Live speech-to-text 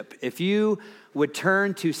If you would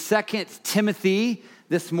turn to 2 Timothy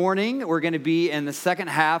this morning, we're going to be in the second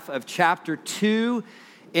half of chapter 2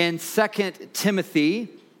 in 2 Timothy.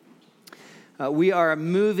 We are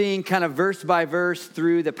moving kind of verse by verse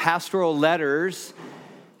through the pastoral letters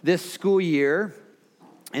this school year.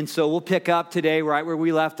 And so we'll pick up today right where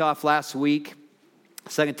we left off last week,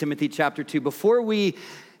 2 Timothy chapter 2. Before we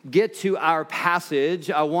get to our passage,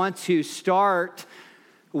 I want to start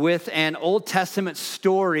with an Old Testament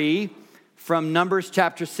story from Numbers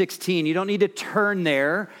chapter 16. You don't need to turn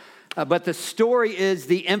there, but the story is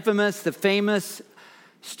the famous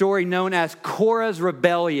story known as Korah's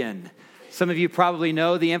Rebellion. Some of you probably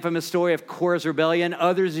know the infamous story of Korah's Rebellion.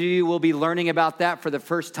 Others of you will be learning about that for the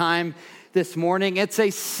first time this morning. It's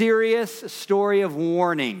a serious story of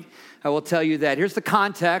warning. I will tell you that. Here's the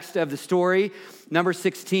context of the story. Number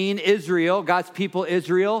 16, Israel, God's people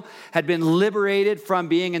Israel, had been liberated from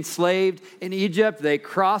being enslaved in Egypt. They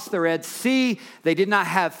crossed the Red Sea. They did not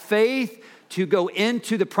have faith to go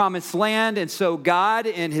into the promised land. And so God,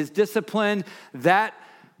 in his discipline, that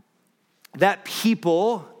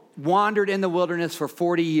people wandered in the wilderness for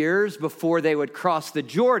 40 years before they would cross the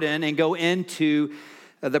Jordan and go into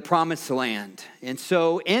the promised land. And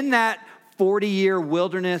so in that 40-year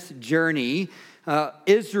wilderness journey,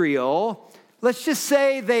 Israel, let's just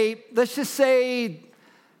say they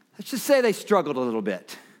struggled a little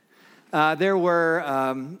bit. There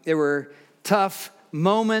were tough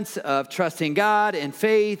moments of trusting God and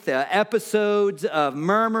faith, episodes of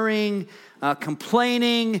murmuring,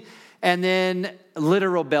 complaining, and then little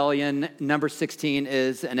rebellion. Number 16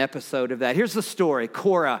 is an episode of that. Here's the story.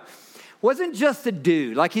 Korah wasn't just a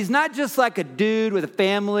dude. Like, he's not just like a dude with a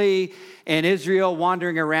family in Israel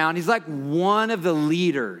wandering around. He's like one of the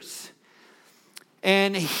leaders.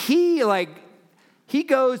 And he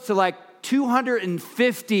goes to like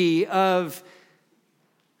 250 of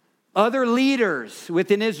other leaders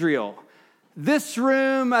within Israel. This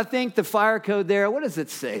room, I think the fire code there, what does it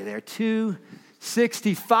say there?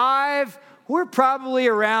 265. We're probably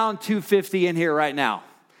around 250 in here right now.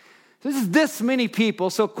 This is this many people.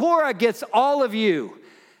 So Korah gets all of you.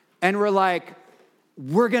 And we're like,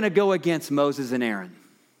 we're going to go against Moses and Aaron.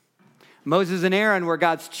 Moses and Aaron were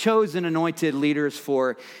God's chosen anointed leaders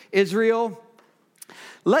for Israel.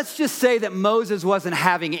 Let's just say that Moses wasn't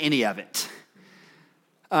having any of it.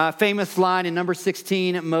 Famous line in number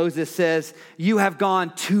 16, Moses says, "You have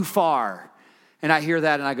gone too far." And I hear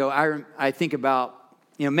that and I go, I think about,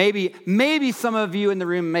 maybe some of you in the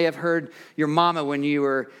room may have heard your mama when you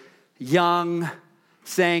were young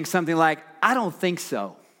saying something like, "I don't think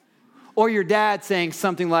so." Or your dad saying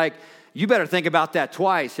something like, "You better think about that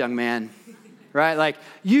twice, young man." Right? Like,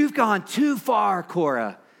 "You've gone too far,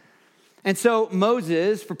 Korah." And so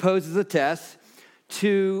Moses proposes a test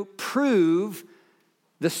to prove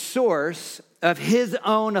the source of his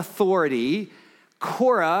own authority.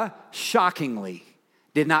 Korah, shockingly,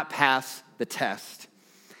 did not pass the test.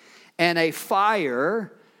 And a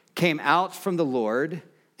fire came out from the Lord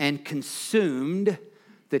and consumed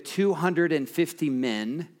the 250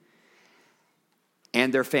 men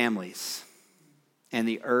and their families, and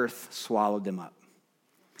the earth swallowed them up.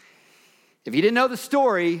 If you didn't know the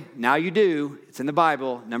story, now you do. It's in the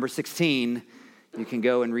Bible, number 16. You can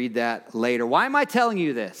go and read that later. Why am I telling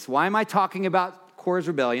you this? Why am I talking about Korah's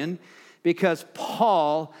rebellion? Because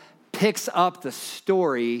Paul picks up the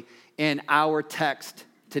story in our text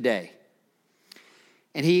today.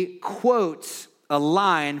 And he quotes a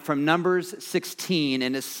line from Numbers 16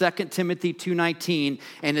 in his 2 Timothy 2:19,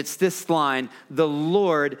 and it's this line: "The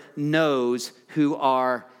Lord knows who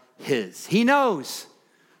are his." He knows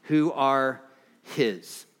who are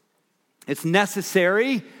his. It's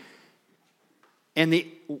necessary in the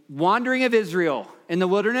wandering of Israel in the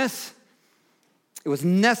wilderness. It was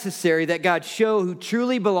necessary that God show who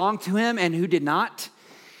truly belonged to him and who did not.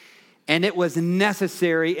 And it was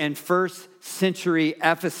necessary in first century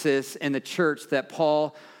Ephesus in the church that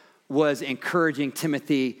Paul was encouraging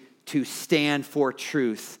Timothy to stand for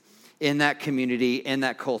truth in that community, in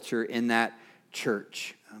that culture, in that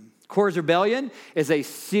church. Korah's rebellion is a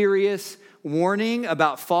serious warning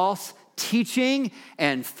about false teaching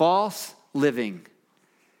and false living.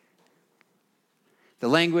 The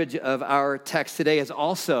language of our text today is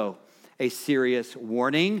also a serious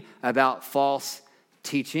warning about false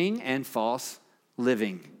teaching and false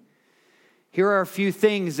living. Here are a few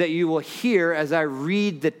things that you will hear as I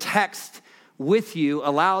read the text with you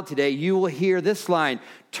aloud today. You will hear this line: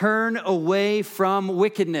 "Turn away from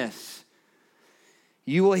wickedness."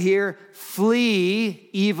 You will hear, "Flee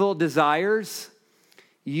evil desires."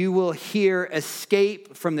 You will hear,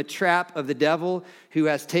 "Escape from the trap of the devil who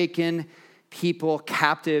has taken people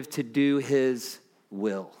captive to do his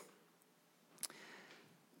will.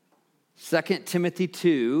 2 Timothy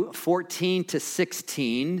 2, 14 to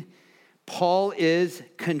 16, Paul is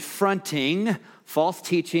confronting false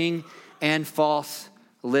teaching and false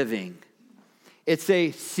living. It's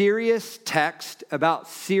a serious text about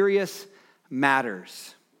serious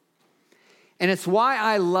matters. And it's why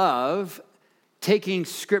I love taking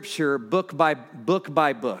scripture book by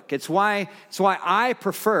book. It's why I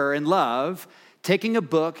prefer and love taking a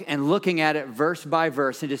book and looking at it verse by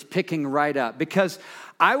verse and just picking right up. Because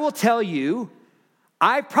I will tell you,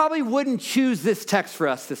 I probably wouldn't choose this text for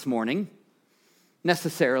us this morning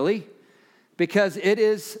necessarily, because it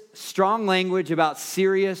is strong language about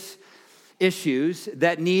serious issues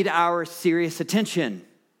that need our serious attention.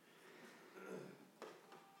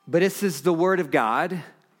 But this is the Word of God,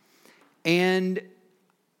 and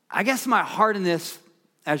I guess my heart in this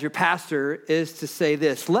as your pastor is to say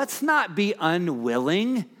this: let's not be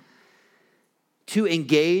unwilling to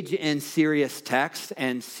engage in serious text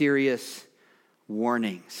and serious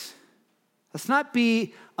warnings. Let's not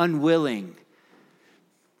be unwilling.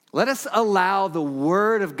 Let us allow the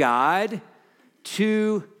Word of God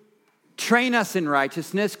to train us in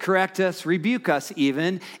righteousness, correct us, rebuke us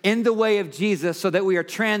even in the way of Jesus, so that we are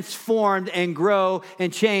transformed and grow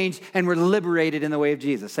and change and we're liberated in the way of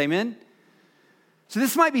Jesus. Amen? So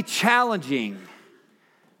this might be challenging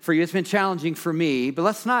for you. It's been challenging for me, but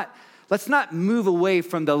let's not move away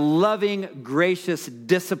from the loving, gracious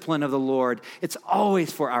discipline of the Lord. It's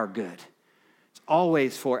always for our good. It's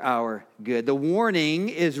always for our good. The warning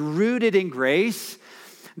is rooted in grace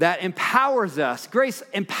that empowers us. Grace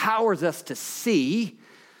empowers us to see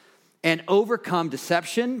and overcome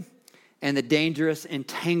deception and the dangerous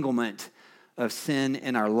entanglement of sin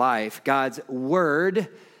in our life. God's word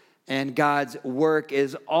and God's work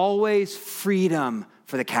is always freedom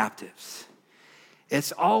for the captives.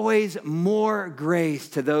 It's always more grace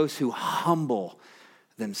to those who humble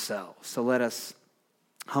themselves. So let us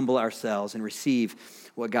humble ourselves and receive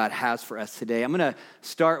what God has for us today. I'm going to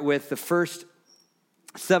start with the first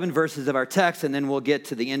 7 verses of our text, and then we'll get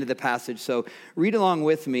to the end of the passage. So read along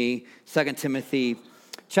with me, 2 Timothy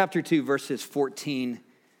chapter 2, verses 14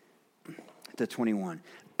 to 21.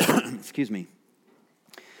 Excuse me.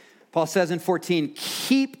 Paul says in 14,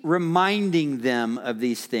 keep reminding them of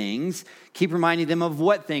these things. Keep reminding them of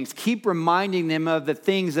what things? Keep reminding them of the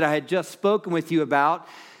things that I had just spoken with you about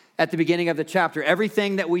at the beginning of the chapter.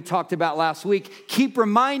 Everything that we talked about last week. Keep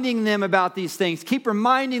reminding them about these things. Keep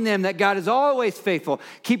reminding them that God is always faithful.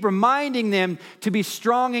 Keep reminding them to be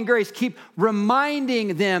strong in grace. Keep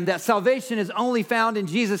reminding them that salvation is only found in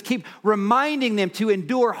Jesus. Keep reminding them to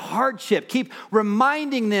endure hardship. Keep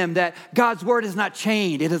reminding them that God's word is not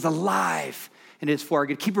chained. It is alive and it is for our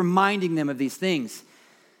good. Keep reminding them of these things.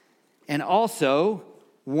 And also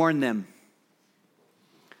warn them.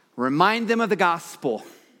 Remind them of the gospel.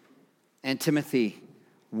 And Timothy,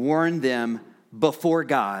 warn them before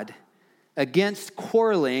God against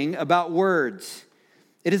quarreling about words.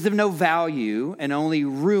 It is of no value and only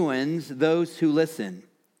ruins those who listen.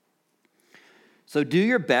 So do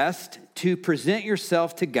your best to present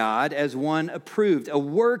yourself to God as one approved, a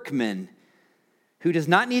workman who does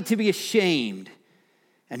not need to be ashamed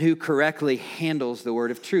and who correctly handles the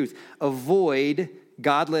word of truth. Avoid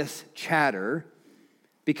godless chatter,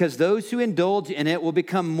 because those who indulge in it will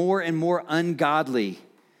become more and more ungodly.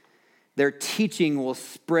 Their teaching will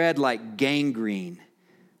spread like gangrene.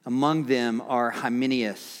 Among them are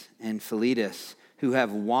Hymenaeus and Philetus, who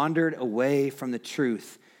have wandered away from the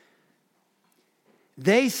truth.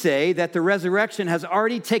 They say that the resurrection has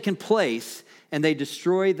already taken place, and they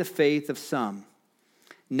destroy the faith of some.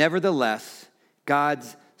 Nevertheless,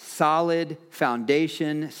 God's solid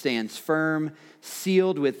foundation stands firm,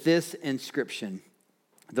 sealed with this inscription: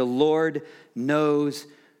 the Lord knows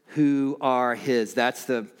who are his. That's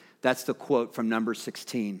the quote from Numbers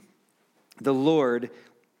 16. The Lord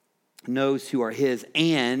knows who are his,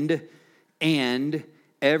 and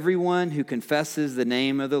everyone who confesses the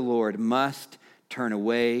name of the Lord must turn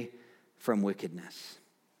away from wickedness.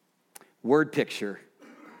 Word picture.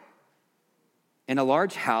 In a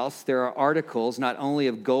large house, there are articles not only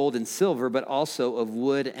of gold and silver, but also of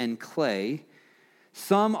wood and clay.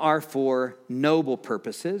 Some are for noble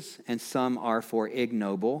purposes, and some are for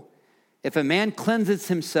ignoble. If a man cleanses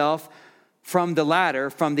himself from the latter,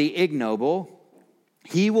 from the ignoble,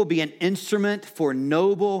 he will be an instrument for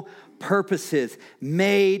noble purposes,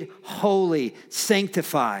 made holy,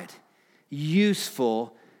 sanctified,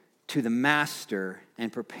 useful to the master,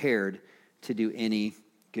 and prepared to do any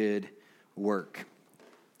good work.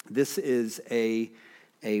 This is a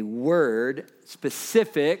word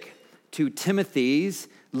specific to Timothy's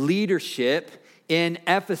leadership in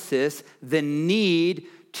Ephesus the need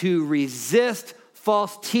to resist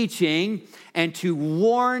false teaching and to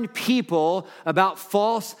warn people about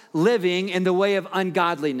false living in the way of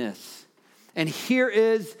ungodliness. And here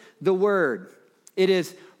is the word. It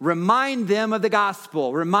is remind them of the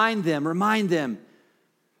gospel. Remind them.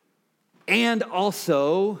 And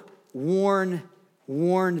also warn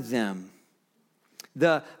them.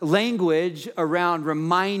 The language around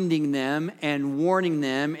reminding them and warning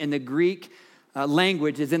them in the Greek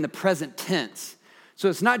language is in the present tense. So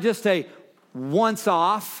it's not just a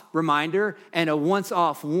once-off reminder and a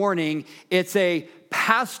once-off warning. It's a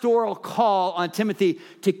pastoral call on Timothy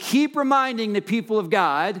to keep reminding the people of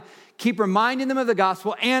God, keep reminding them of the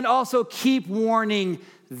gospel, and also keep warning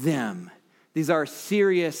them. These are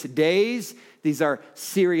serious days. These are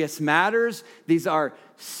serious matters. These are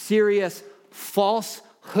serious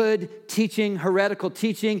falsehood teaching, heretical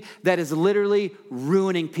teaching that is literally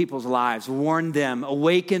ruining people's lives. Warn them,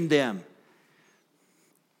 awaken them.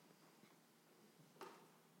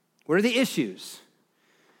 What are the issues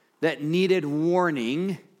that needed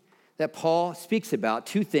warning that Paul speaks about?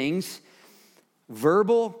 Two things: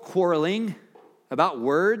 verbal quarreling about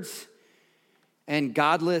words and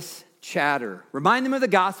godless chatter. Remind them of the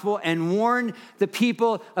gospel and warn the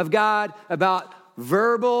people of God about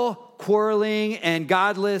verbal quarreling and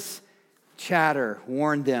godless chatter.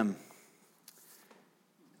 Warn them.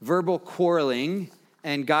 Verbal quarreling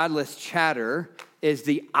and godless chatter is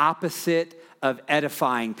the opposite of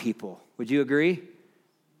edifying people. Would you agree?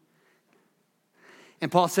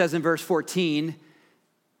 And Paul says in verse 14,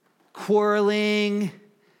 quarreling,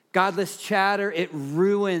 godless chatter, it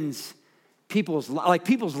ruins people's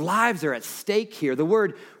lives are at stake here. The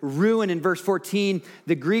word ruin in verse 14,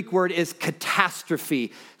 the Greek word is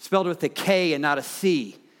catastrophe, spelled with a K and not a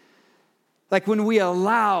C. Like when we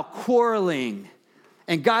allow quarreling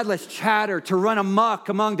and godless chatter to run amok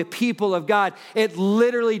among the people of God, it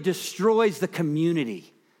literally destroys the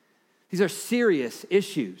community. These are serious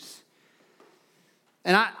issues.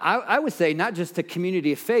 And I would say not just a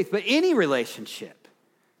community of faith, but any relationship.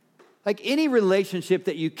 Like any relationship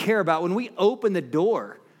that you care about, when we open the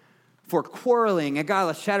door for quarreling and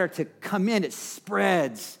godless chatter to come in, it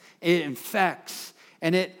spreads, it infects,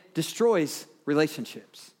 and it destroys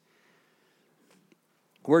relationships.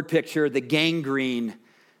 Word picture, the gangrene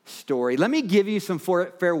story. Let me give you some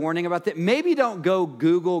fair warning about that. Maybe don't go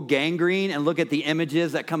Google gangrene and look at the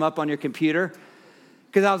images that come up on your computer.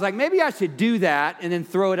 Because I was like, maybe I should do that and then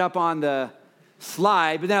throw it up on the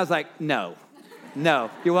slide. But then I was like, no,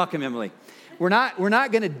 you're welcome, Emily. We're not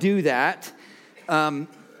going to do that. I'll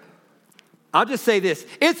just say this.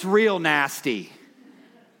 It's real nasty.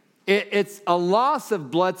 It's a loss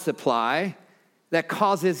of blood supply that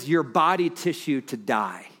causes your body tissue to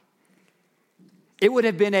die. It would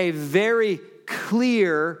have been a very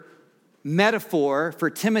clear metaphor for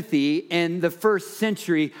Timothy in the first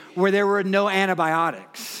century where there were no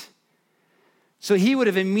antibiotics. So he would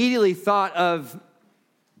have immediately thought of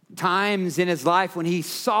times in his life when he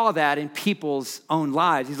saw that in people's own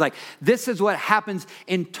lives. He's like, this is what happens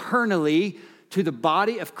internally to the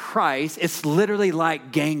body of Christ. It's literally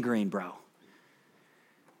like gangrene, bro.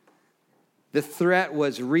 The threat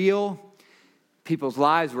was real. People's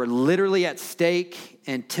lives were literally at stake,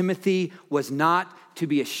 and Timothy was not to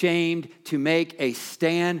be ashamed to make a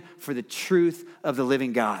stand for the truth of the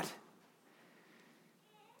living God.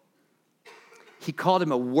 He called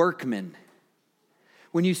him a workman.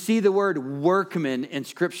 When you see the word workman in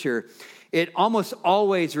Scripture, it almost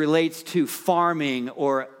always relates to farming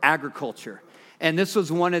or agriculture. And this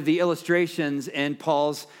was one of the illustrations in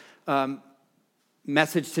Paul's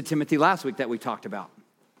message to Timothy last week that we talked about.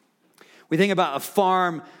 We think about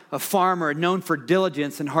a farmer known for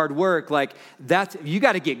diligence and hard work. Like you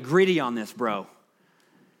got to get gritty on this, bro.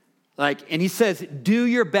 And he says, do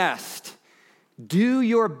your best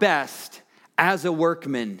as a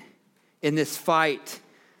workman in this fight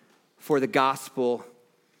for the gospel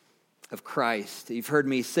of Christ. You've heard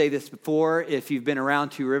me say this before if you've been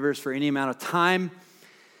around Two Rivers for any amount of time.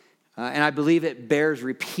 And I believe it bears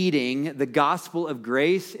repeating. The gospel of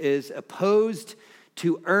grace is opposed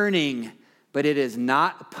to earning, but it is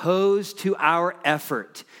not opposed to our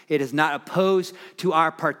effort. It is not opposed to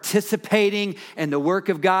our participating in the work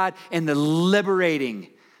of God and the liberating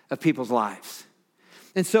of people's lives.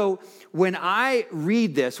 And so when I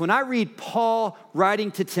read this, when I read Paul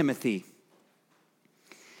writing to Timothy,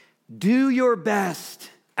 do your best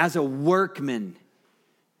as a workman.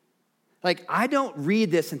 I don't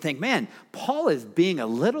read this and think, man, Paul is being a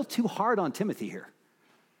little too hard on Timothy here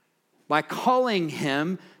by calling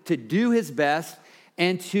him to do his best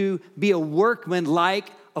and to be a workman like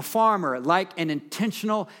a farmer, like an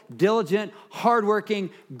intentional, diligent, hardworking,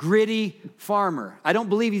 gritty farmer. I don't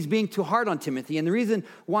believe he's being too hard on Timothy. And the reason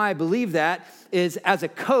why I believe that is as a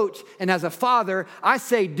coach and as a father, I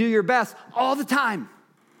say do your best all the time.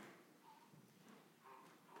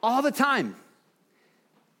 All the time.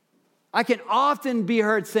 I can often be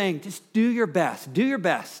heard saying, just do your best, do your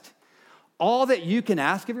best. All that you can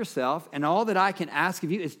ask of yourself and all that I can ask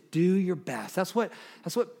of you is do your best. That's what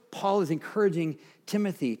Paul is encouraging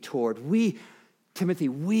Timothy toward. Timothy,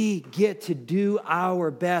 we get to do our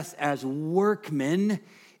best as workmen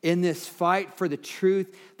in this fight for the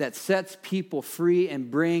truth that sets people free and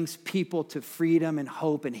brings people to freedom and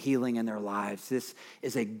hope and healing in their lives. This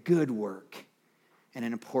is a good work and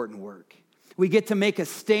an important work. We get to make a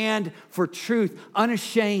stand for truth,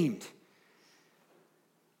 unashamed,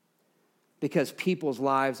 because people's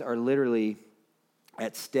lives are literally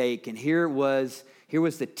at stake. And here was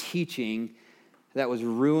the teaching that was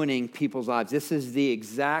ruining people's lives. This is the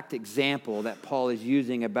exact example that Paul is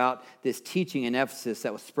using about this teaching in Ephesus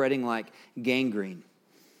that was spreading like gangrene.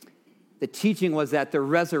 The teaching was that the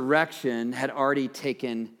resurrection had already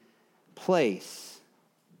taken place.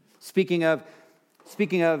 Speaking of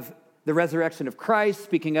the resurrection of Christ,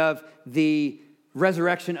 speaking of the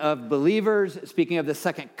resurrection of believers, speaking of the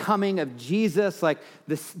second coming of Jesus, like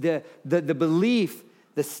this, the belief,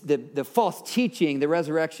 the false teaching, the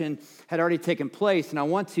resurrection had already taken place. And I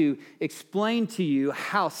want to explain to you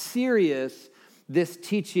how serious this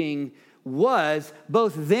teaching was,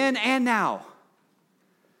 both then and now.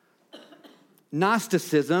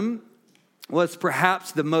 Gnosticism was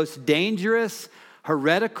perhaps the most dangerous,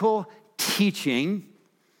 heretical teaching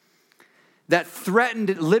that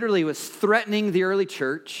was threatening the early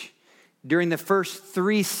church during the first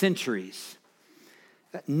 3 centuries.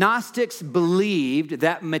 Gnostics believed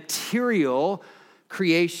that material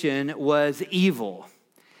creation was evil,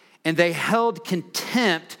 and they held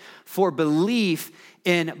contempt for belief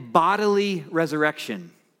in bodily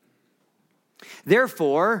resurrection.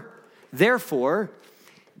 Therefore,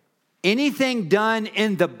 anything done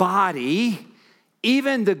in the body,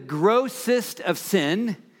 even the grossest of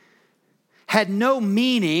sin, had no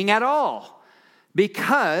meaning at all,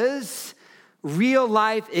 because real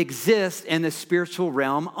life exists in the spiritual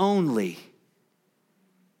realm only.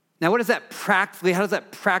 Now, how does that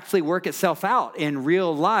practically work itself out in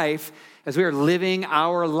real life as we are living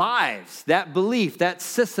our lives? That belief, that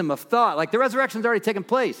system of thought, like the resurrection's already taken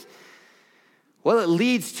place. Well, it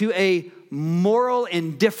leads to a moral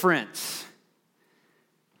indifference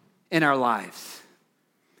in our lives.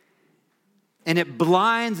 And it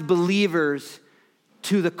blinds believers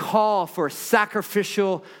to the call for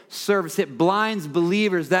sacrificial service. It blinds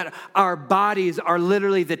believers that our bodies are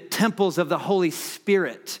literally the temples of the Holy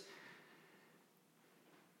Spirit.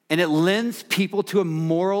 And it lends people to a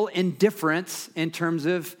moral indifference in terms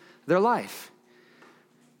of their life.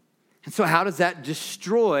 And so how does that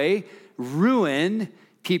ruin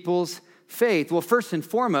people's faith? Well, first and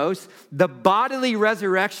foremost, the bodily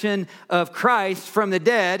resurrection of Christ from the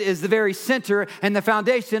dead is the very center and the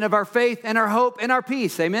foundation of our faith and our hope and our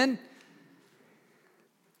peace. Amen?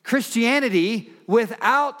 Christianity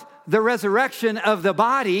without the resurrection of the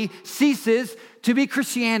body ceases to be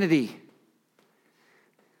Christianity.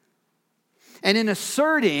 And in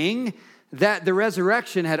asserting that the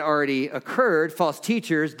resurrection had already occurred, false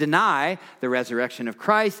teachers deny the resurrection of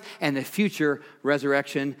Christ and the future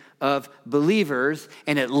resurrection of believers,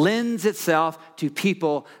 and it lends itself to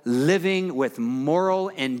people living with moral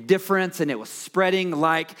indifference, and it was spreading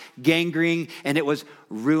like gangrene, and it was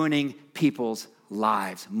ruining people's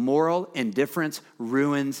lives. Moral indifference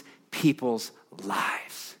ruins people's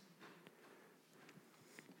lives.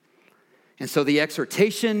 And so the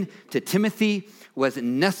exhortation to Timothy was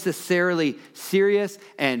necessarily serious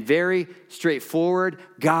and very straightforward.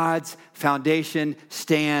 God's foundation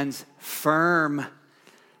stands firm.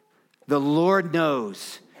 The Lord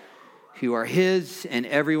knows who are his, and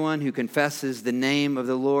everyone who confesses the name of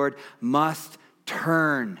the Lord must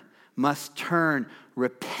turn,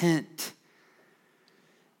 repent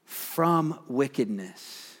from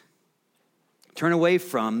wickedness. Turn away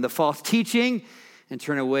from the false teaching and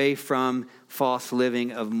turn away from false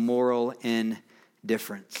living of moral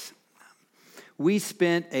indifference. We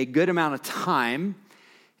spent a good amount of time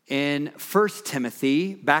in 1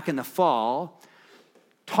 Timothy back in the fall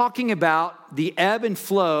talking about the ebb and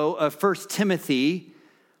flow of 1 Timothy,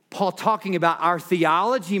 Paul talking about our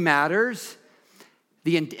theology matters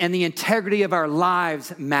and the integrity of our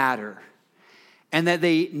lives matter, and that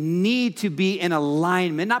they need to be in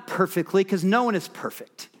alignment, not perfectly, because no one is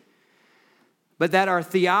perfect, but that our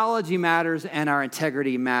theology matters and our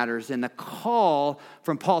integrity matters. And the call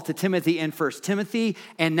from Paul to Timothy in 1 Timothy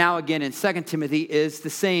and now again in 2 Timothy is the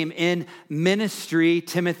same. In ministry,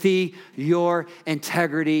 Timothy, your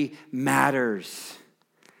integrity matters.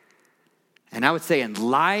 And I would say in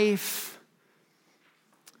life,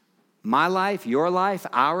 my life, your life,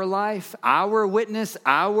 our witness,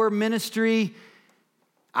 our ministry,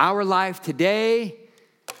 our life today,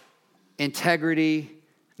 integrity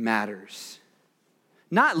matters.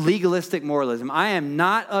 Not legalistic moralism. I am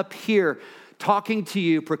not up here talking to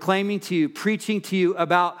you, proclaiming to you, preaching to you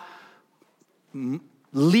about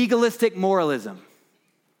legalistic moralism.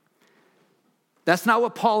 That's not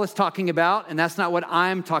what Paul is talking about, and that's not what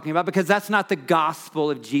I'm talking about, because that's not the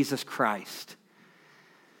gospel of Jesus Christ.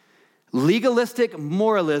 Legalistic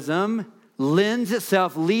moralism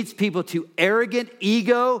leads people to arrogant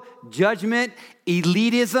ego, judgment,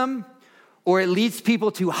 elitism, or it leads people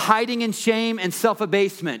to hiding in shame and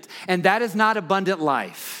self-abasement. And that is not abundant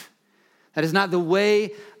life. That is not the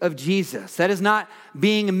way of Jesus. That is not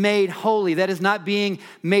being made holy. That is not being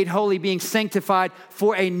made holy, being sanctified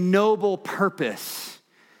for a noble purpose.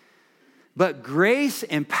 But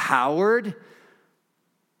grace-empowered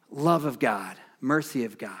love of God, mercy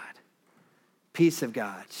of God, peace of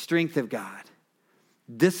God, strength of God,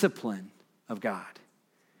 discipline of God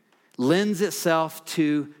lends itself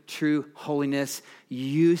to true holiness,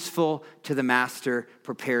 useful to the master,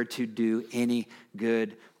 prepared to do any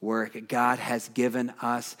good work. God has given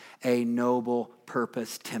us a noble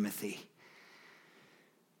purpose, Timothy.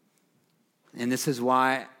 And this is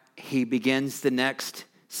why he begins the next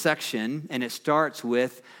section, and it starts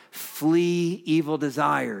with flee evil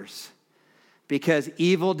desires. Because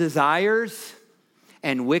evil desires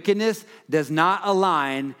and wickedness does not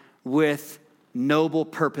align with noble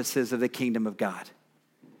purposes of the kingdom of God.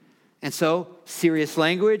 And so, serious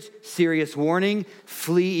language, serious warning,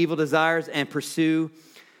 flee evil desires and pursue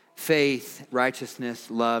faith, righteousness,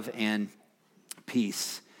 love, and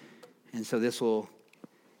peace. And so this will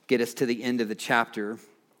get us to the end of the chapter.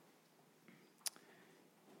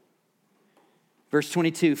 Verse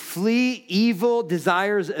 22, flee evil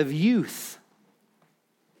desires of youth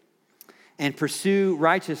and pursue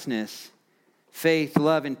righteousness, faith,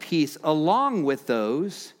 love, and peace, along with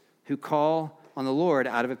those who call on the Lord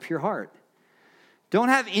out of a pure heart. Don't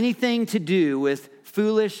have anything to do with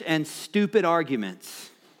foolish and stupid arguments,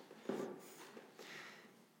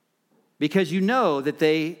 because you know that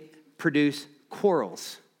they produce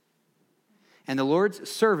quarrels. And the Lord's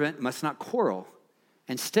servant must not quarrel.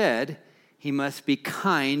 Instead, he must be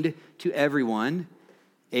kind to everyone,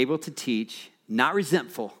 able to teach, not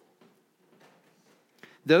resentful.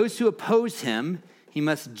 Those who oppose him, he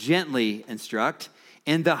must gently instruct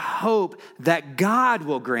in the hope that God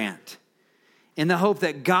will grant. In the hope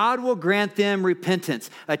that God will grant them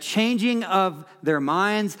repentance, a changing of their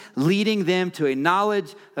minds, leading them to a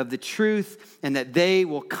knowledge of the truth, and that they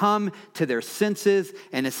will come to their senses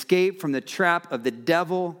and escape from the trap of the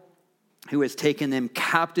devil who has taken them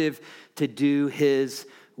captive to do his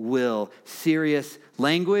will. Serious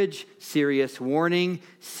language, serious warning,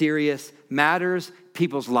 serious matters.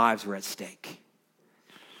 People's lives were at stake.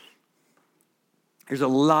 There's a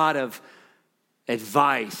lot of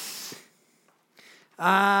advice.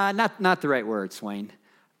 Not the right word, Swain.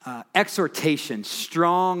 Exhortation,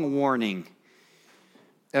 strong warning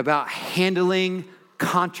about handling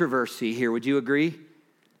controversy here. Would you agree?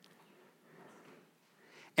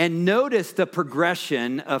 And notice the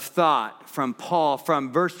progression of thought from Paul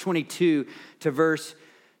from verse 22 to verse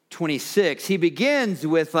 26. He begins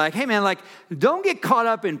with hey man, don't get caught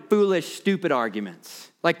up in foolish, stupid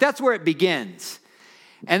arguments. That's where it begins.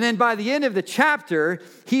 And then by the end of the chapter,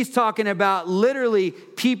 he's talking about literally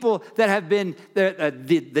people that have been,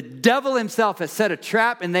 the devil himself has set a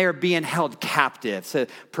trap and they are being held captive. So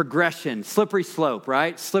progression, slippery slope,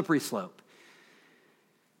 right? Slippery slope.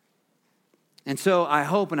 And so I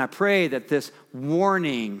hope and I pray that this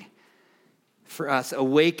warning for us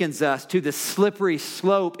awakens us to the slippery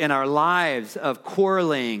slope in our lives of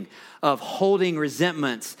quarreling, of holding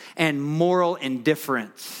resentments, and moral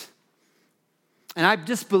indifference. And I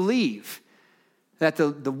just believe that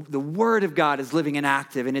the Word of God is living and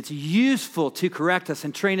active, and it's useful to correct us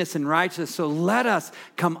and train us in righteousness. So let us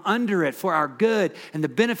come under it for our good and the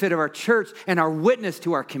benefit of our church and our witness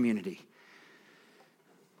to our community.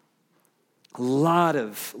 A lot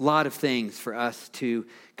of things for us to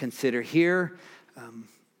consider here. I'm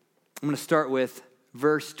going to start with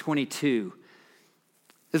verse 22.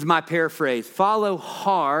 This is my paraphrase. Follow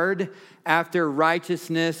hard after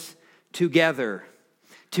righteousness together.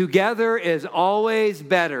 Together is always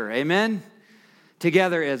better. Amen?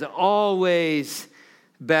 Together is always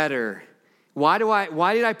better. Why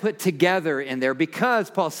did I put together in there?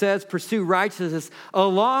 Because Paul says, pursue righteousness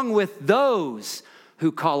along with those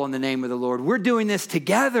who call on the name of the Lord. We're doing this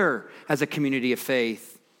together as a community of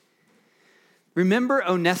faith. Remember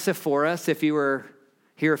Onesiphorus, if you were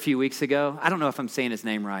here a few weeks ago? I don't know if I'm saying his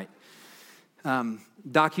name right.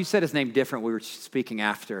 Doc, you said his name different. We were speaking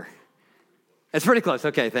after. It's pretty close.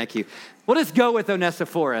 Okay, thank you. We'll just go with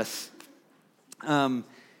Onesiphorus.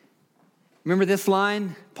 Remember this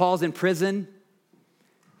line? Paul's in prison.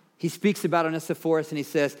 He speaks about Onesiphorus and he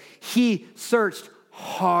says, he searched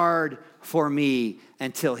hard for me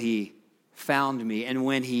until he found me. And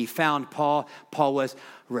when he found Paul, Paul was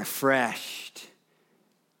refreshed.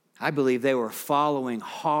 I believe they were following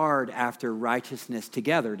hard after righteousness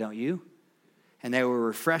together, don't you? And they were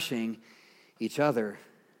refreshing each other.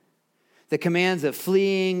 The commands of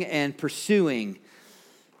fleeing and pursuing.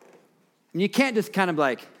 And you can't just kind of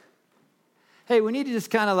like, hey, we need to just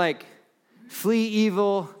kind of like flee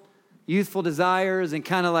evil, youthful desires and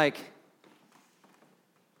kind of like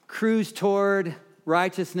cruise toward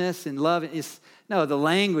righteousness and love. No, the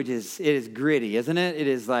language it is gritty, isn't it? It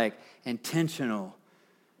is like intentional.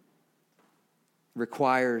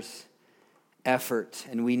 Requires effort,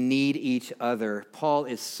 and we need each other. Paul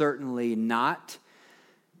is certainly not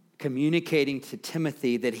communicating to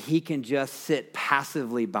Timothy that he can just sit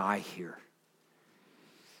passively by here.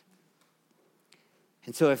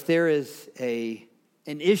 And so if there is an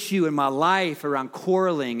issue in my life around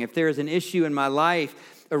quarreling, if there is an issue in my life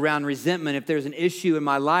around resentment, if there's an issue in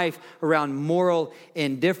my life around moral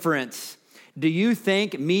indifference, do you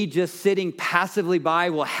think me just sitting passively by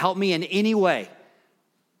will help me in any way?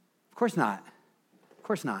 Of course not. Of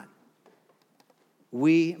course not.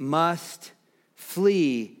 We must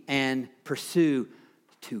flee and pursue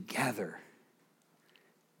together.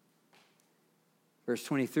 Verse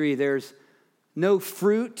 23, there's no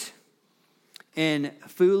fruit in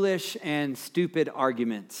foolish and stupid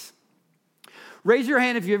arguments. Raise your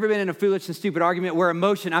hand if you've ever been in a foolish and stupid argument where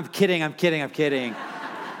emotion, I'm kidding.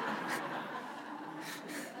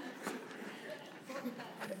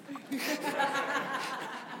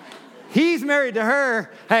 He's married to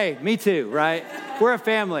her. Hey, me too, right? We're a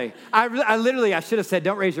family. I should have said,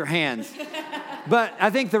 don't raise your hands. But I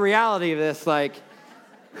think the reality of this, like,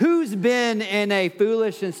 who's been in a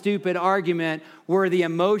foolish and stupid argument where the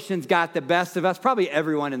emotions got the best of us? Probably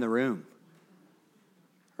everyone in the room.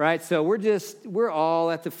 Right? So we're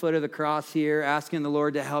all at the foot of the cross here, asking the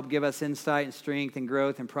Lord to help give us insight and strength and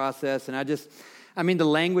growth and process. And the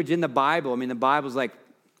language in the Bible, the Bible's like,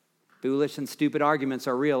 foolish and stupid arguments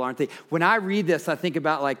are real, aren't they? When I read this, I think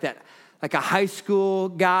about like a high school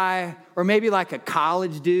guy or maybe like a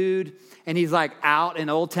college dude, and he's like out in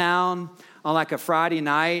Old Town on like a Friday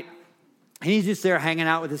night, and he's just there hanging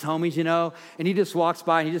out with his homies, and he just walks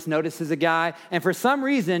by and he just notices a guy, and for some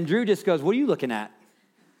reason, Drew just goes, what are you looking at?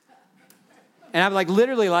 And I'm like,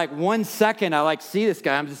 literally like 1 second, I like see this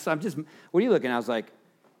guy, I'm just, what are you looking at? I was like,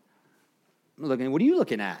 what are you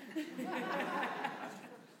looking at?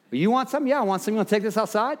 You want something? Yeah, I want something. You want to take this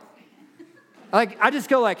outside? Like, I just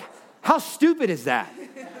go like, how stupid is that?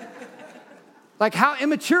 Like, how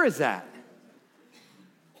immature is that?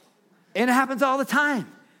 And it happens all the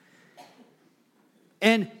time.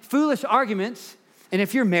 And foolish arguments, and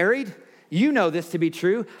if you're married, you know this to be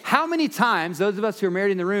true. How many times, those of us who are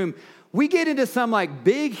married in the room, we get into some like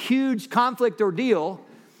big, huge conflict or deal,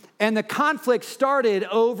 and the conflict started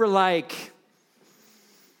over like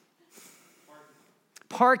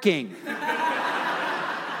parking.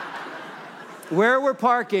 Where we're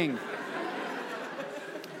parking.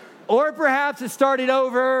 Or perhaps it started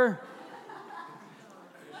over.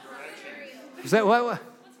 Is that what?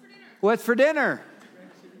 What's for dinner?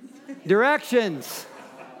 Directions.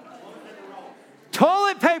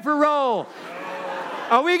 Toilet paper roll.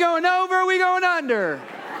 Are we going over or are we going under?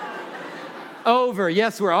 Over.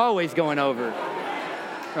 Yes, we're always going over.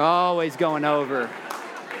 We're always going over.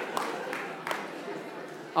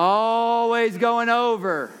 Always going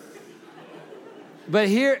over. But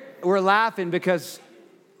here we're laughing because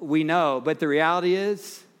we know, but the reality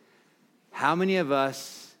is, how many of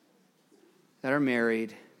us that are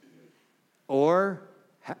married, or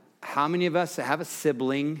how many of us that have a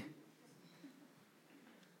sibling,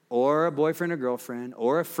 or a boyfriend or girlfriend,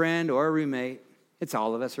 or a friend or a roommate, it's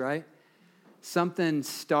all of us, right? Something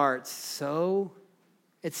starts so,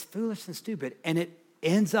 it's foolish and stupid, and it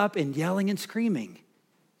ends up in yelling and screaming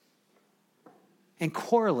and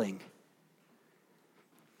quarreling.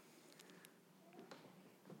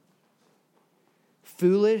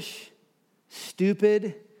 Foolish,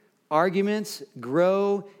 stupid arguments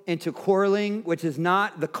grow into quarreling, which is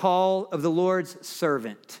not the call of the Lord's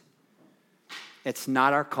servant. It's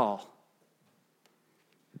not our call.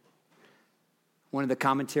 One of the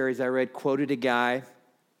commentaries I read quoted a guy,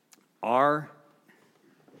 R.W.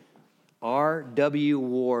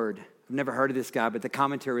 Ward. I've never heard of this guy, but the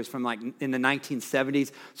commentary was from like in the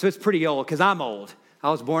 1970s. So it's pretty old because I'm old. I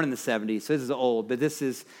was born in the 70s, so this is old. But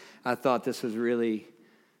I thought this was really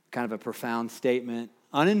kind of a profound statement.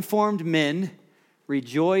 Uninformed men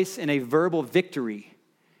rejoice in a verbal victory,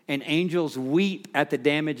 and angels weep at the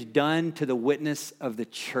damage done to the witness of the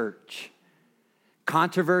church.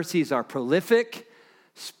 Controversies are prolific,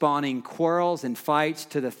 spawning quarrels and fights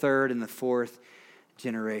to the third and the fourth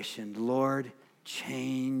generation. Lord,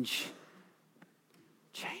 change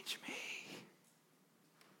me.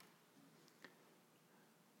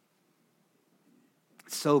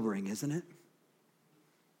 It's sobering, isn't it?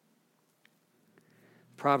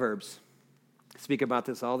 Proverbs speak about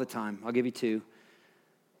this all the time. I'll give you two.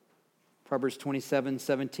 Proverbs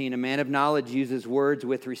 27:17. A man of knowledge uses words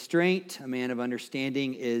with restraint. A man of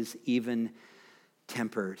understanding is even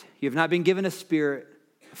tempered. You have not been given a spirit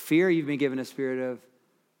of fear. You've been given a spirit of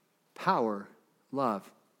power, love,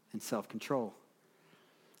 and self-control.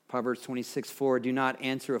 Proverbs 26:4. Do not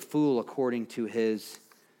answer a fool according to his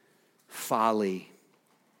folly.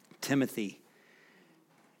 Timothy,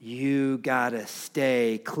 you gotta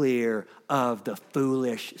stay clear of the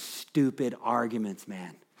foolish, stupid arguments,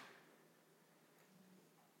 man.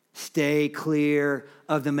 Stay clear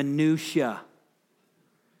of the minutia.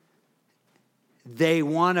 They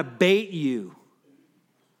want to bait you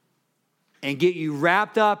and get you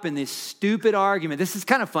wrapped up in this stupid argument. This is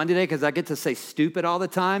kind of fun today because I get to say stupid all the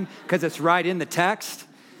time because it's right in the text.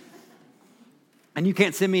 And you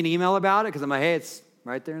can't send me an email about it because I'm like, hey, it's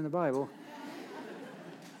right there in the Bible.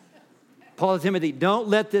 Paul to Timothy, don't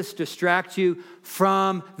let this distract you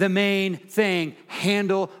from the main thing.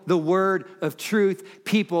 Handle the word of truth.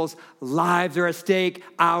 People's lives are at stake.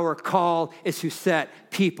 Our call is to set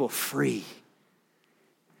people free.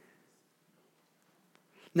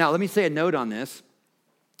 Now, let me say a note on this.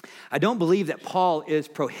 I don't believe that Paul is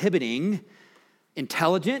prohibiting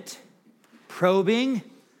intelligent, probing,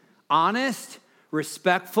 honest,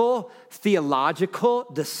 respectful, theological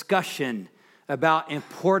discussion about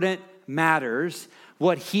important matters.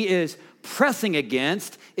 What he is pressing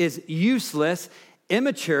against is useless,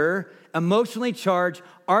 immature, emotionally charged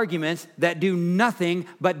arguments that do nothing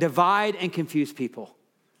but divide and confuse people.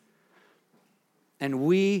 And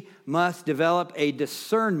we must develop a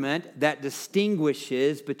discernment that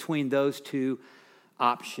distinguishes between those two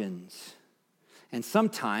options. And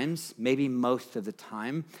sometimes, maybe most of the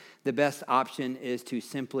time, the best option is to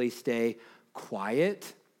simply stay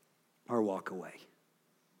quiet or walk away.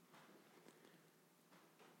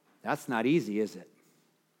 That's not easy, is it?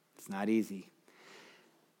 It's not easy.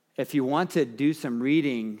 If you want to do some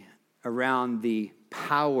reading around the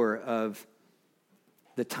power of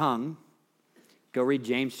the tongue, go read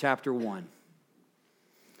James chapter 1.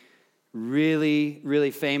 Really,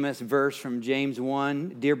 really famous verse from James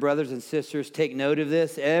 1. Dear brothers and sisters, take note of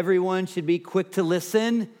this. Everyone should be quick to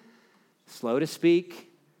listen, slow to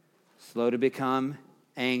speak, slow to become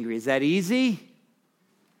angry. Is that easy?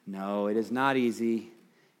 No, it is not easy.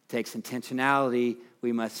 It takes intentionality.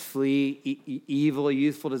 We must flee evil,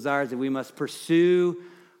 youthful desires, and we must pursue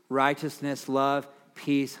righteousness, love,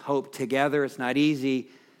 peace, hope together. It's not easy,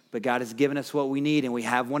 but God has given us what we need, and we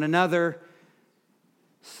have one another.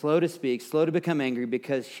 Slow to speak, slow to become angry,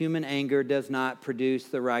 because human anger does not produce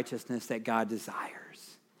the righteousness that God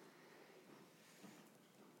desires.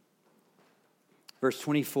 Verse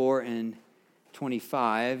 24 and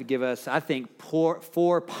 25 give us, I think,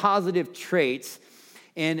 four positive traits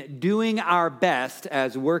in doing our best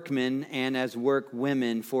as workmen and as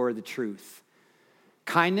workwomen for the truth.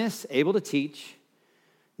 Kindness, able to teach,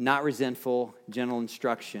 not resentful, gentle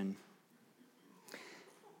instruction.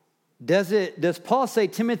 Does Paul say,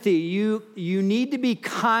 Timothy, you need to be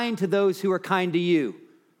kind to those who are kind to you?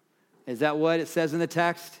 Is that what it says in the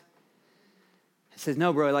text? It says,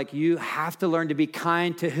 no, bro, like you have to learn to be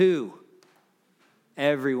kind to who?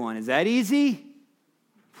 Everyone. Is that easy?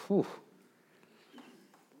 Whew.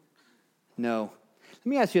 No. Let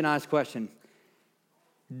me ask you an honest question.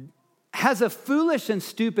 Has a foolish and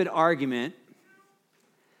stupid argument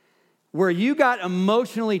where you got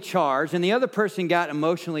emotionally charged and the other person got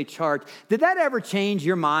emotionally charged, did that ever change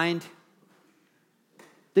your mind?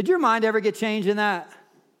 Did your mind ever get changed in that?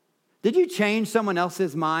 Did you change someone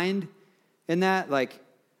else's mind in that? Like,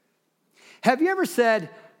 have you ever said,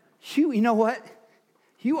 you know what?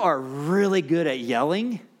 You are really good at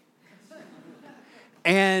yelling.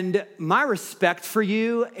 And my respect for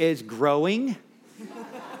you is growing.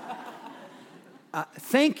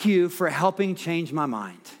 Thank you for helping change my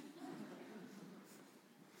mind.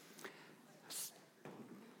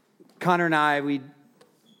 Connor and I, let's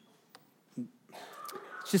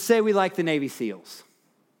just say we like the Navy SEALs.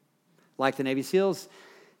 Like the Navy SEALs,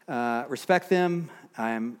 respect them.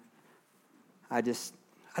 I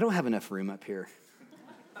don't have enough room up here.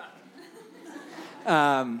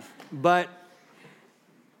 But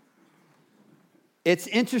it's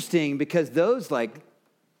interesting because those men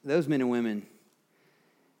and women,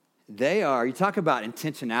 you talk about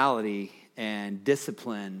intentionality and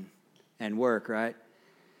discipline and work, right?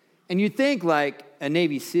 And you'd think like a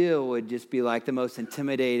Navy SEAL would just be like the most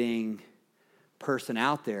intimidating person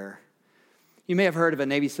out there. You may have heard of a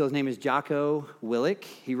Navy SEAL. His name is Jocko Willink.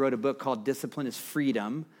 He wrote a book called Discipline is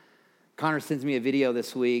Freedom. Connor sends me a video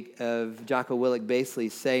this week of Jocko Willink basically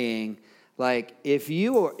saying, like, if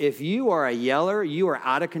you are a yeller, you are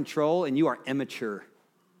out of control and you are immature.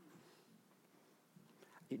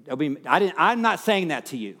 I'm not saying that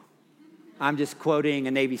to you. I'm just quoting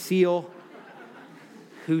a Navy SEAL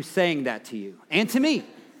who's saying that to you and to me.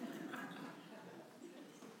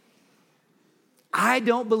 I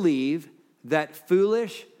don't believe that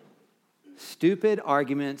foolish, stupid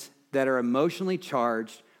arguments that are emotionally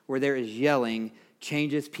charged, where there is yelling,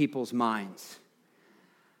 changes people's minds.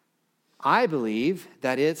 I believe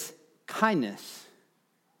that it's kindness.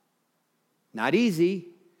 Not easy.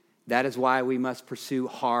 That is why we must pursue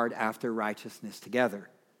hard after righteousness together.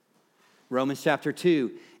 Romans chapter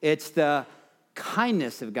 2, it's the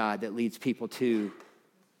kindness of God that leads people to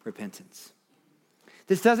repentance.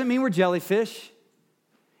 This doesn't mean we're jellyfish.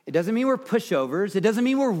 It doesn't mean we're pushovers. It doesn't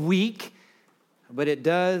mean we're weak. But it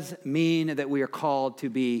does mean that we are called to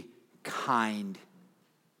be kind,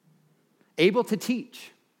 able to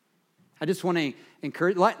teach. I just want to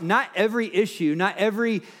encourage, not every issue, not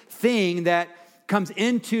everything that comes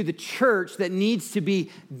into the church that needs to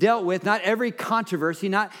be dealt with, not every controversy,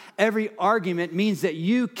 not every argument means that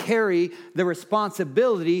you carry the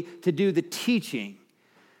responsibility to do the teaching.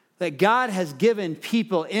 That God has given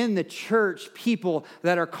people in the church, people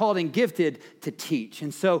that are called and gifted to teach.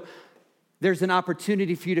 And so there's an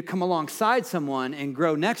opportunity for you to come alongside someone and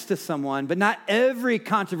grow next to someone, but not every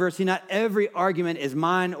controversy, not every argument is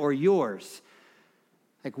mine or yours.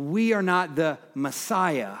 Like, we are not the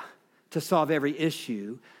Messiah to solve every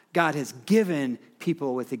issue. God has given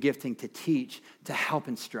people with the gifting to teach, to help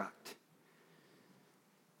instruct.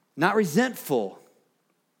 Not resentful.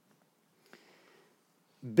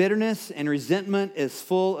 Bitterness and resentment is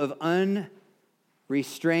full of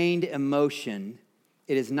unrestrained emotion.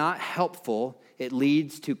 It is not helpful. It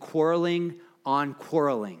leads to quarreling on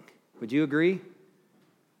quarreling. Would you agree?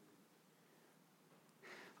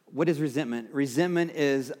 What is resentment? Resentment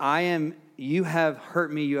is, you have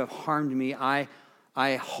hurt me, you have harmed me. I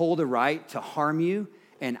hold a right to harm you,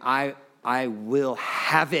 and I will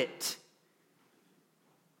have it.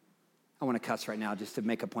 I want to cuss right now just to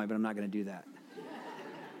make a point, but I'm not going to do that.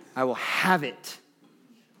 I will have it,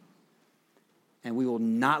 and we will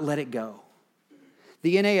not let it go.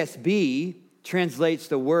 The NASB translates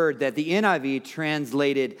the word that the NIV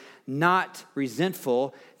translated not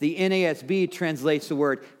resentful. The NASB translates the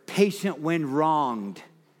word patient when wronged.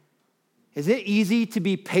 Is it easy to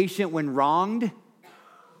be patient when wronged?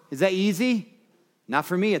 Is that easy? Not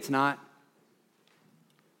for me, it's not.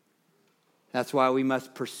 That's why we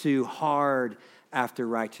must pursue hard after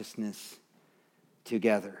righteousness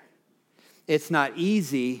together. It's not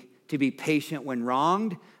easy to be patient when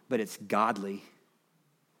wronged, but it's godly.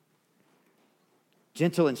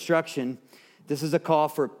 Gentle instruction. This is a call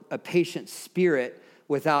for a patient spirit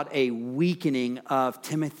without a weakening of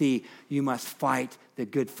Timothy. You must fight the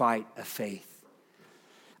good fight of faith.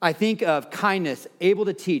 I think of kindness, able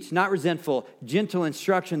to teach, not resentful, gentle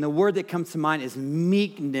instruction. The word that comes to mind is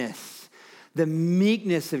meekness. The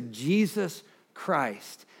meekness of Jesus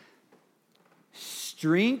Christ.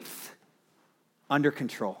 Strength under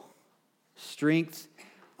control. Strength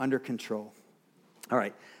under control. All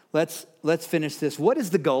right, let's finish this. What is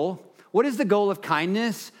the goal? What is the goal of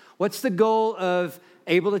kindness? What's the goal of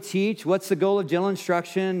able to teach? What's the goal of gentle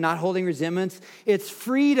instruction, not holding resentments? It's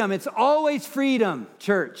freedom. It's always freedom,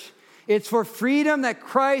 church. It's for freedom that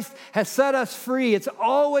Christ has set us free. It's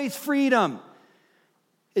always freedom.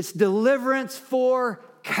 It's deliverance for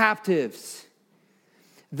captives.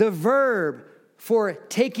 The verb for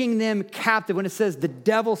taking them captive, when it says the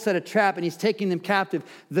devil set a trap and he's taking them captive,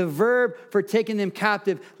 the verb for taking them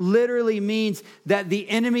captive literally means that the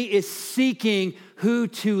enemy is seeking who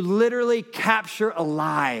to literally capture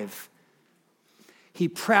alive. He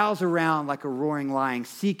prowls around like a roaring lion,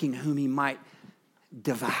 seeking whom he might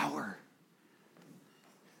devour.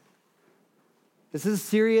 This is a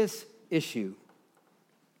serious issue.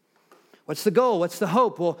 What's the goal? What's the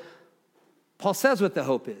hope? Well, Paul says what the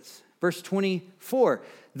hope is. Verse 24,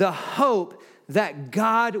 the hope that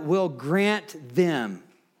God will grant them.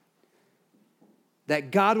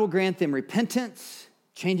 That God will grant them repentance,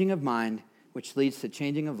 changing of mind, which leads to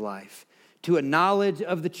changing of life, to a knowledge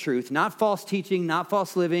of the truth, not false teaching, not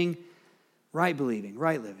false living, right believing,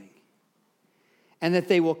 right living. And that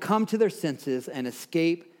they will come to their senses and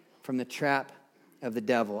escape from the trap of the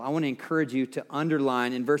devil. I want to encourage you to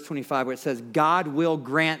underline in verse 25 where it says, God will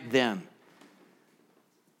grant them.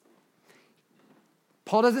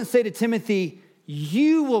 Paul doesn't say to Timothy,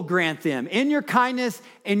 you will grant them in your kindness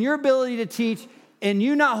and your ability to teach and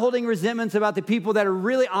you not holding resentments about the people that are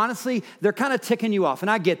really, honestly, they're kind of ticking you off.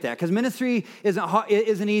 And I get that because ministry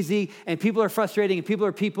isn't easy and people are frustrating and people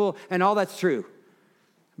are people and all that's true.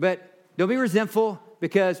 But don't be resentful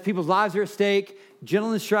because people's lives are at stake,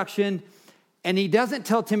 gentle instruction. And he doesn't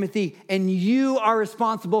tell Timothy, and you are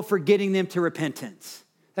responsible for getting them to repentance.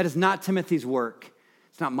 That is not Timothy's work.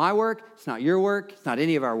 It's not my work. It's not your work. It's not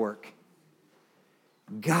any of our work.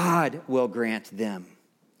 God will grant them.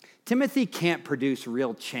 Timothy can't produce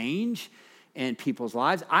real change in people's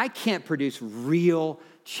lives. I can't produce real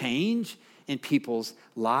change in people's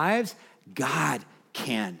lives. God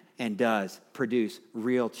can and does produce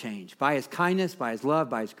real change by his kindness, by his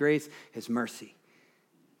love, by his grace, his mercy.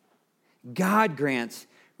 God grants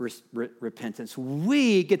repentance.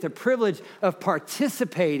 We get the privilege of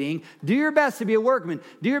participating. Do your best to be a workman.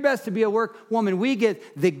 Do your best to be a workwoman. We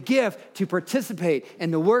get the gift to participate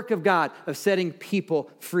in the work of God of setting people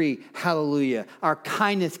free. Hallelujah. Our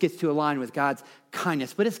kindness gets to align with God's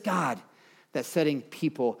kindness, but it's God that's setting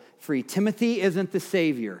people free. Timothy isn't the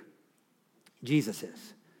Savior. Jesus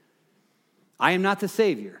is. I am not the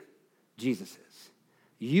Savior. Jesus is.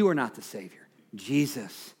 You are not the Savior.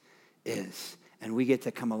 Jesus is. And we get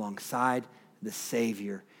to come alongside the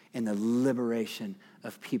Savior in the liberation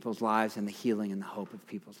of people's lives and the healing and the hope of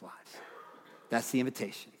people's lives. That's the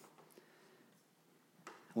invitation.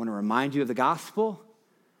 I want to remind you of the gospel.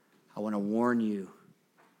 I want to warn you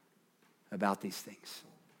about these things.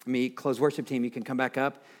 Let me close. Worship team, you can come back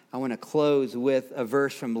up. I want to close with a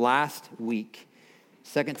verse from last week,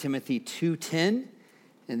 2 Timothy 2:10,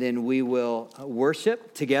 and then we will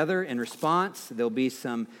worship together in response. There'll be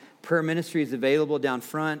some prayer ministries available down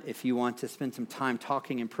front if you want to spend some time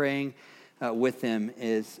talking and praying with them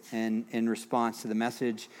in response to the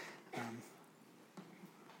message.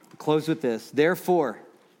 Close with this. Therefore,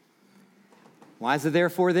 why is it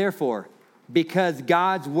therefore? Because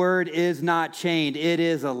God's word is not chained. It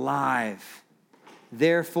is alive.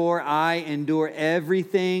 Therefore, I endure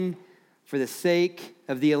everything for the sake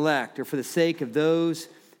of the elect, or for the sake of those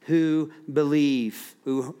who believe,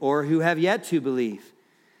 or who have yet to believe,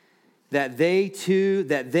 that they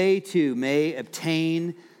too may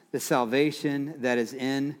obtain the salvation that is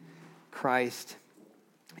in Christ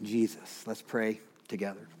Jesus. Let's pray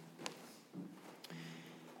together.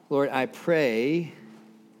 Lord, I pray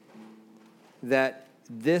that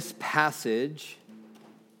this passage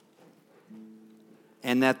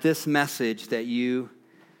and that this message that you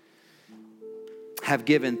have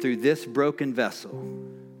given through this broken vessel,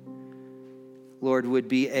 Lord, would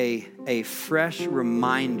be a fresh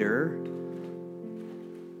reminder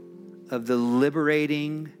of the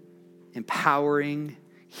liberating, empowering,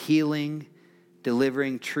 healing,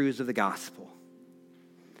 delivering truths of the gospel,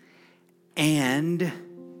 and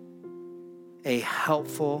a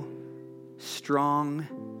helpful, strong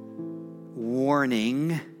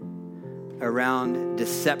warning around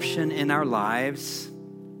deception in our lives,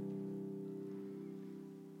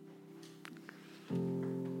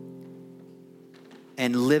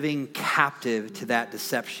 and living captive to that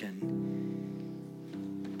deception.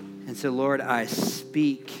 And so, Lord, I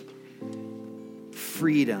speak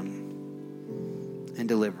freedom and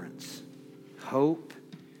deliverance, hope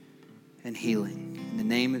and healing in the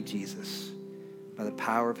name of Jesus by the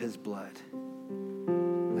power of his blood.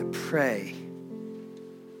 I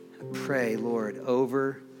pray, Lord,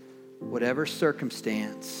 over whatever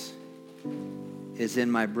circumstance is in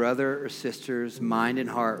my brother or sister's mind and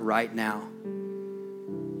heart right now.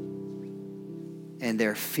 And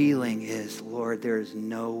their feeling is, Lord, there is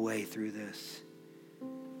no way through this.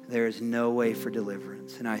 There is no way for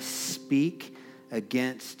deliverance. And I speak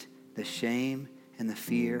against the shame and the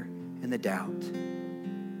fear and the doubt.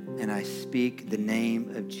 And I speak the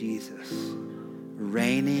name of Jesus,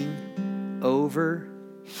 reigning over,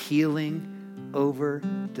 healing over,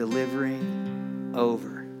 delivering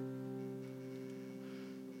over.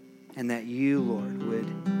 and that you, Lord,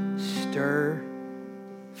 would stir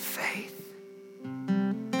faith.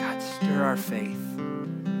 God, stir our faith.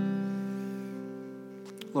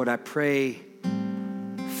 Lord, I pray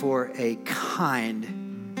for a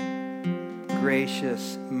kind,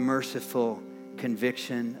 gracious, merciful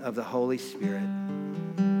conviction of the Holy Spirit,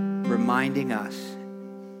 reminding us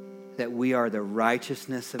that we are the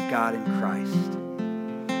righteousness of God in Christ.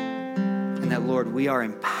 And that, Lord, we are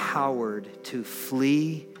empowered to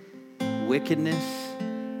flee wickedness,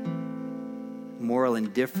 moral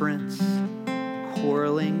indifference,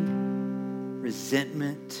 quarreling,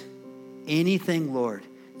 resentment, anything, Lord,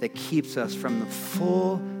 that keeps us from the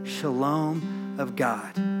full shalom of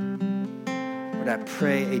God. Lord, I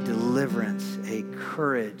pray a deliverance, a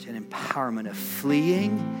courage, an empowerment of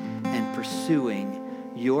fleeing and pursuing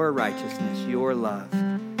your righteousness, your love,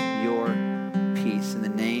 your peace. In the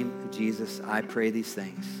name of Jesus, I pray these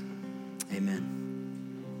things. Amen.